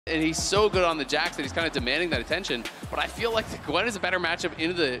And he's so good on the Jax that he's kind of demanding that attention. But I feel like the Gwen is a better matchup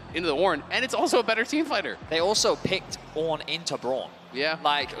into the Ornn, and it's also a better team fighter. They also picked Ornn into Braun. Yeah.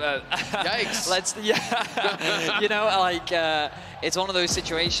 Like, yikes. You know, like, it's one of those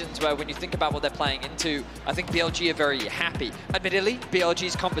situations where when you think about what they're playing into, I think BLG are very happy. Admittedly,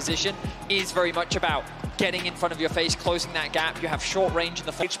 BLG's composition is very much about getting in front of your face, closing that gap. You have short range in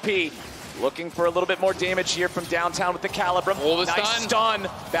the HP. Looking for a little bit more damage here from downtown with the Calibrum. Nice stun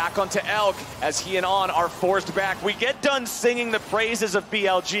back onto Elk as he and On are forced back. We get done singing the praises of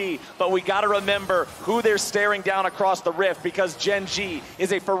BLG, but we got to remember who they're staring down across the rift, because Gen G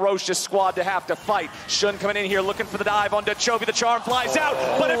is a ferocious squad to have to fight. Shun coming in here looking for the dive onto Chovy. The charm flies out,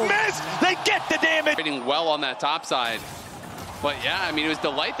 but it missed. They get the damage. Trading well on that top side. But yeah, I mean, it was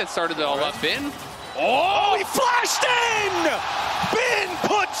Delight that started it all up. Bin. Oh, he flashed in! Bin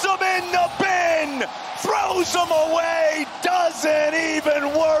puts him in the bin! Throws him away! Doesn't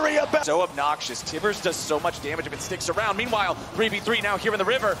even worry about... So obnoxious. Tibbers does so much damage if it sticks around. Meanwhile, 3v3 now here in the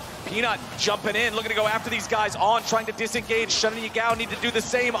river. Peanut jumping in, looking to go after these guys. On trying to disengage. Shun and Yagao need to do the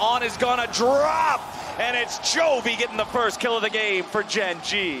same. On is gonna drop! And it's Chovy getting the first kill of the game for Gen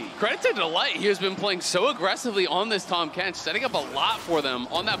G. Credit to Delight. He has been playing so aggressively on this Tahm Kench, setting up a lot for them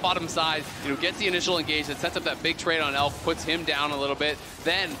on that bottom side. You know, gets the initial engagement, sets up that big trade on Elk, puts him down a little bit.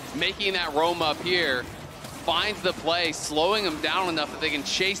 Then making that roam up here, finds the play, slowing him down enough that they can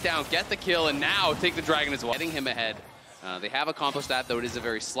chase down, get the kill, and now take the Dragon as well. Getting him ahead. They have accomplished that, though it is a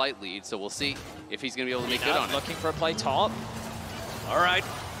very slight lead, so we'll see if he's going to be able to make good on it. Looking for a play top. All right.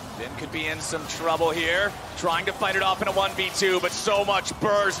 Bin could be in some trouble here, trying to fight it off in a 1v2, but so much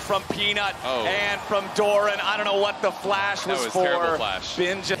burst from Peanut and from Doran. I don't know what the flash was for. Terrible flash.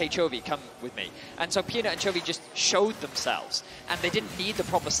 Bin Hey Chovy, come with me. And so Peanut and Chovy just showed themselves, and they didn't need the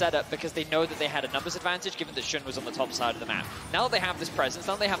proper setup because they know that they had a numbers advantage given that Shun was on the top side of the map. Now that they have this presence,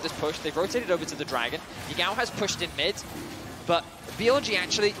 now they have this push, they've rotated over to the Dragon. Yagao has pushed in mid, but BLG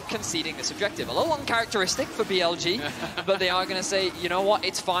actually conceding this objective. A little uncharacteristic for BLG, but they are going to say, you know what,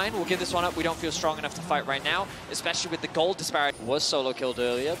 it's fine, we'll give this one up. We don't feel strong enough to fight right now, especially with the gold disparity. Was solo killed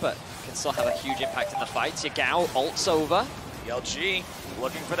earlier, but can still have a huge impact in the fights. Yagao ults over. BLG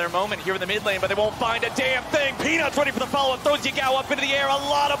looking for their moment here in the mid lane, but they won't find a damn thing. Peanut's ready for the follow-up, throws Yagao up into the air. A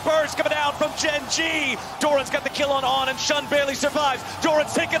lot of burst coming down from Gen G. Doran's got the kill on, and Shun barely survives.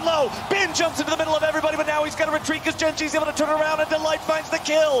 Doran's taken low. Bin jumps into the middle of everybody, but now he's got to retreat because Gen G's able to turn around, and Delight finds the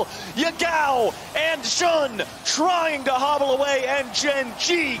kill. Yagao and Shun trying to hobble away, and Gen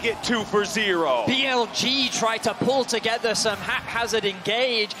G get 2 for 0. BLG tried to pull together some haphazard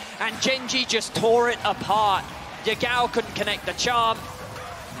engage, and Gen G just tore it apart. Yagao couldn't connect the charm.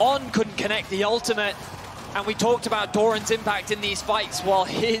 On couldn't connect the ultimate, and we talked about Doran's impact in these fights. While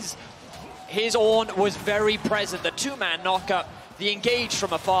his Ornn was very present. The two-man knockup, the engage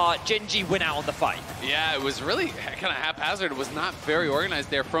from afar, Gen G win out on the fight. Yeah, it was really kind of haphazard. It was not very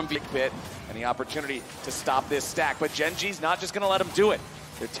organized there from Big Bit, and the opportunity to stop this stack, but Gen G's not just going to let him do it.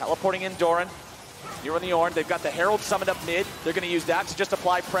 They're teleporting in Doran. Here on the Ornn, they've got the Herald summoned up mid. They're going to use that to just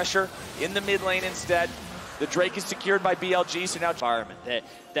apply pressure in the mid lane instead. The Drake is secured by BLG, so now... Environment.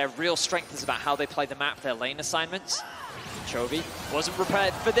 Their real strength is about how they play the map, their lane assignments. Chovy wasn't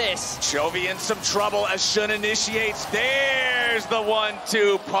prepared for this. Chovy in some trouble as Shun initiates. There's the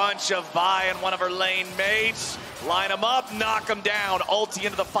 1-2 punch of Vi and one of her lane mates. Line them up, knock them down. Ulti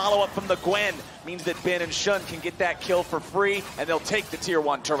into the follow-up from the Gwen. Means that Bin and Shun can get that kill for free, and they'll take the tier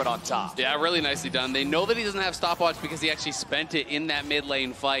 1 turret on top. Yeah, really nicely done. They know that he doesn't have stopwatch because he actually spent it in that mid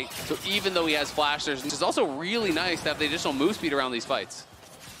lane fight. So even though he has flash, it's also really nice to have the additional move speed around these fights.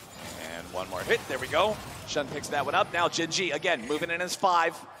 And one more hit, there we go. Shun picks that one up. Now Gen G, again, moving in as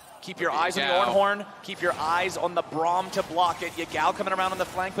 5. Keep your eyes on the Ornhorn. Keep your eyes on the Braum to block it. Yagao coming around on the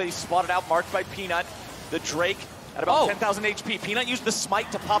flank, but he's spotted out, marked by Peanut. The Drake at about 10,000 HP. Peanut used the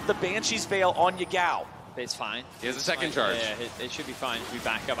smite to pop the Banshee's Veil on Yagao. It's fine. He has a second charge. Yeah, it should be fine to be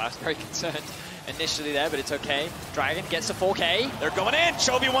back up. I was very concerned initially there, but it's okay. Dragon gets a 4K. They're going in.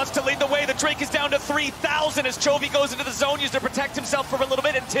 Chovy wants to lead the way. The Drake is down to 3,000 as Chovy goes into the zone, used to protect himself for a little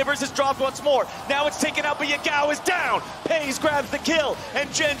bit, and Tibbers is dropped once more. Now it's taken out, but Yagao is down. Pays grabs the kill,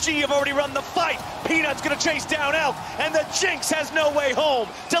 and Gen G have already run the fight. Peanut's going to chase down Elk, and the Jinx has no way home.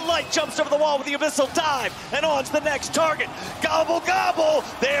 Delight jumps over the wall with the Abyssal Dive, and on's the next target. Gobble, gobble.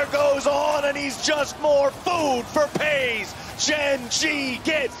 There goes On, and he's just more food for Pays. Gen G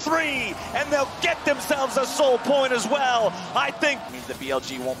get 3, and they'll get themselves a soul point as well. I think means the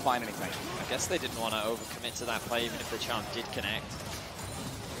BLG won't find anything. I guess they didn't want to overcommit to that play, even if the charm did connect.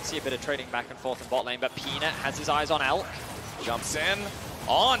 See a bit of trading back and forth in bot lane, but Peanut has his eyes on Elk. Jumps in.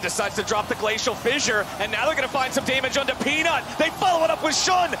 On decides to drop the Glacial Fissure, and now they're going to find some damage onto Peanut. They follow it up with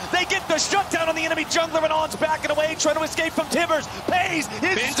Shun. They get the shutdown on the enemy jungler, and On's backing away, trying to escape from Tibbers. Pays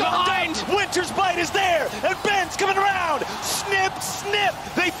is behind. Winter's Bite is there, and Ben's coming around. Snip, snip.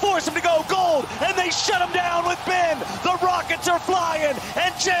 They force him to go gold, and they shut him down with Ben. The rockets are flying,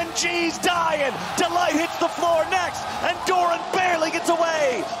 and Gen G's dying. Delight hits the floor next, and Doran barely gets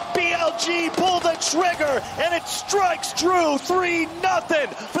away. BLG pull the trigger, and it strikes true. 3-0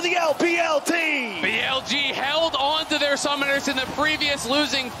 for the LPL team. BLG held on to their summoners in the previous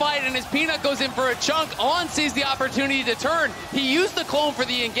losing fight, and as Peanut goes in for a chunk, On sees the opportunity to turn. He used the clone for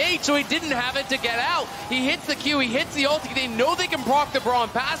the engage, so he didn't have it to get out. He hits the Q, he hits the ulti. They know they can proc the Brawn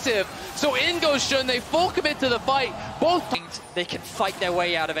passive, so in goes Shun. They full commit to the fight. Both they can fight their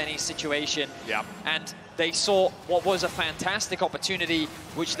way out of any situation. Yep. And they saw what was a fantastic opportunity,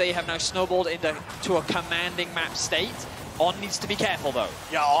 which they have now snowballed into a commanding map state. On needs to be careful, though.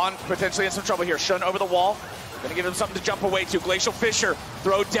 Yeah, On potentially in some trouble here. Shun over the wall. Gonna give him something to jump away to. Glacial Fissure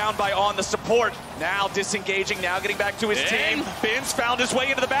thrown down by On, the support. Now disengaging, now getting back to his team. Bin's found his way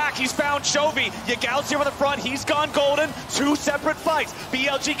into the back. He's found Chovy. Yagal's here on the front. He's gone golden. Two separate fights.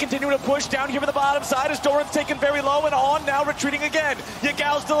 BLG continuing to push down here on the bottom side as Doran's taken very low, and On now retreating again.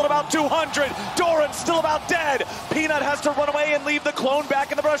 Yagal's still at about 200. Doran's still about dead. Peanut has to run away and leave the clone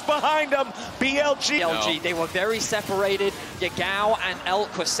back in the brush behind him. BLG. They were very separated. Yagal and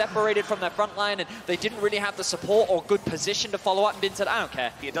Elk were separated from their front line, and they didn't really have the support or good position to follow up, and Bin said, I don't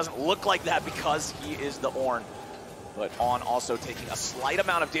care. It doesn't look like that because he is the Ornn. But On also taking a slight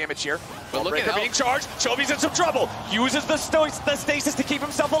amount of damage here. But look at Breaker being charged. Chovy's in some trouble. Uses the stasis to keep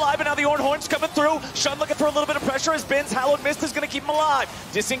himself alive, and now the Ornn Horn's coming through. Shun looking for a little bit of pressure as Bin's Hallowed Mist is going to keep him alive.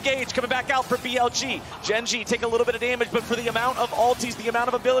 Disengage, coming back out for BLG. Gen G take a little bit of damage, but for the amount of ultis, the amount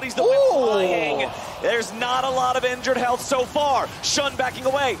of abilities that went flying, there's not a lot of injured health so far. Shun backing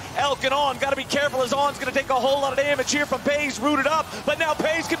away. Elk and On got to be careful as On's going to take a whole lot of damage here from Pays, rooted up, but now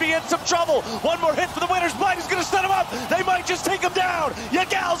Pays could be in some trouble. One more hit for the Winter's Bite is going to set him up. They might just take him down.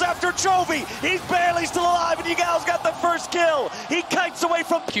 Yagal's after Chovy. He's barely still alive, and Yagal's got the first kill. He kites away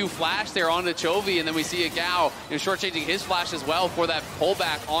from Q flash there onto Chovy, and then we see Yagal short-changing his flash as well for that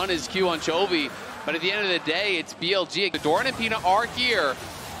pullback on his Q on Chovy. But at the end of the day, it's BLG. Doran and Peanut are here.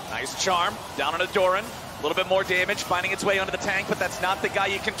 Nice charm down on a Doran. A little bit more damage, finding its way onto the tank, but that's not the guy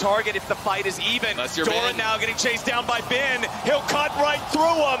you can target if the fight is even. Doran now getting chased down by Bin. He'll cut right through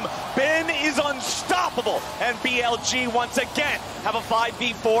him. Bin is unstoppable. And BLG once again have a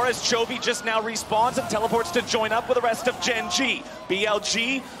 5v4 as Chovy just now respawns and teleports to join up with the rest of Gen G.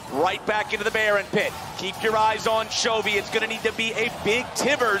 BLG right back into the Baron pit. Keep your eyes on Chovy. It's going to need to be a big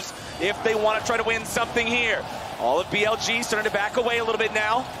Tibbers if they want to try to win something here. All of BLG starting to back away a little bit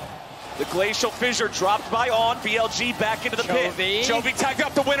now. The Glacial Fissure dropped by On. BLG back into the pit. Chovy tagged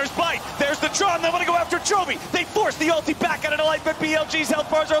up the Winter's Bite. There's the draw, and they want to go after Chovy. They force the ulti back out of the light, but BLG's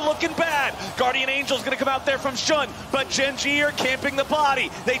health bars are looking bad. Guardian Angel's going to come out there from Shun, but Gen G are camping the body.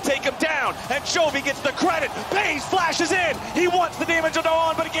 They take him down, and Chovy gets the credit. Pays flashes in. He wants the damage on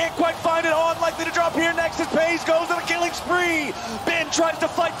On, but he can't quite find it. On likely to drop here next as Pays goes on a killing spree. Ben tries to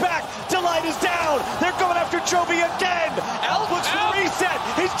fight back. Delight is down. They're going after Chovy again. Elk looks for the reset.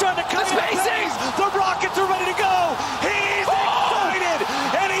 He's trying to cut the Rockets are ready to go. He's excited,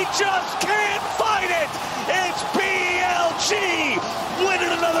 and he just can't fight it. It's BLG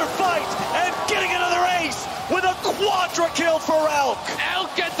winning another fight and getting another ace with a quadra kill for Elk.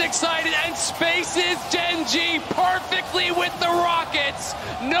 Elk gets excited and spaces Gen G perfectly with the Rockets.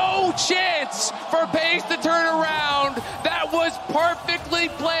 No chance for Pace to turn around. That was perfectly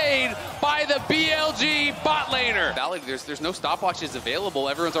played by the BLG bot laner. There's no stopwatches available.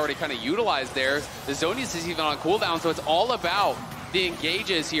 Everyone's already kind of utilized theirs. The Zonius is even on cooldown, so it's all about the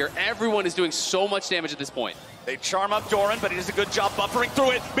engages here. Everyone is doing so much damage at this point. They charm up Doran, but he does a good job buffering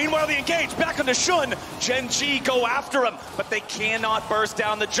through it. Meanwhile, the engage back onto Shun. Gen G go after him, but they cannot burst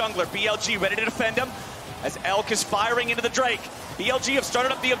down the jungler. BLG ready to defend him as Elk is firing into the Drake. BLG have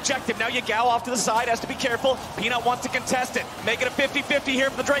started up the objective. Now Yagal off to the side, has to be careful. Peanut wants to contest it. Make it a 50-50 here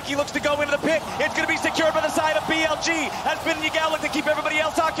for the Drake. He looks to go into the pit. It's going to be secured by the side of BLG. Has been Yagal looking to keep everybody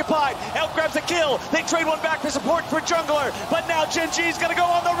else occupied. Elk grabs a kill. They trade one back for support for jungler. But now Gen G's going to go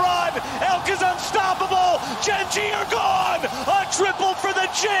on the run. Elk is unstoppable. Gen G are gone. A triple for the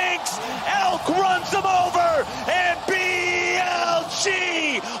Jinx. Elk runs them over. And BLG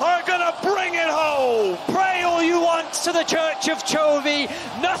are going to bring it home. Pray all you want once to the Church of Chovy.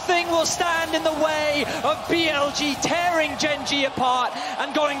 Nothing will stand in the way of BLG tearing Gen G apart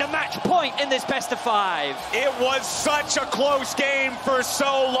and going to match point in this best of 5. It was such a close game for so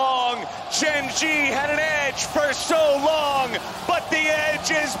long. Gen G had an edge for so long, but the edge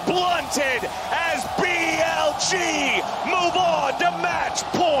is blunted as BLG move on to match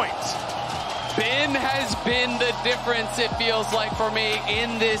point. Ben has been the difference, it feels like, for me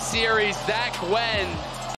in this series. That Gwen